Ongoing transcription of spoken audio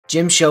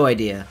Gym show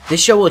idea.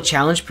 This show will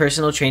challenge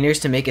personal trainers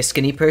to make a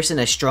skinny person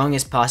as strong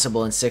as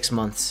possible in 6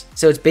 months.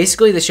 So it's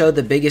basically the show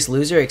The Biggest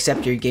Loser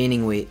except you're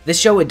gaining weight. This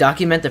show would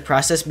document the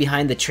process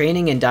behind the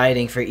training and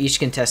dieting for each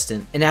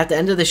contestant. And at the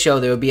end of the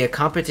show, there will be a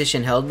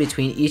competition held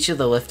between each of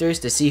the lifters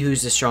to see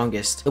who's the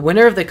strongest. The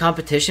winner of the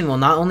competition will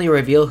not only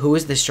reveal who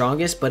is the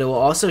strongest, but it will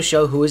also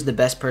show who is the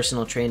best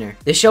personal trainer.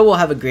 This show will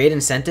have a great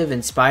incentive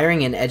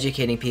inspiring and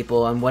educating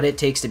people on what it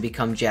takes to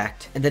become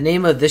jacked. And the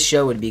name of this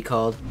show would be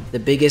called The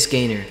Biggest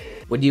Gainer.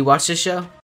 Would you watch this show?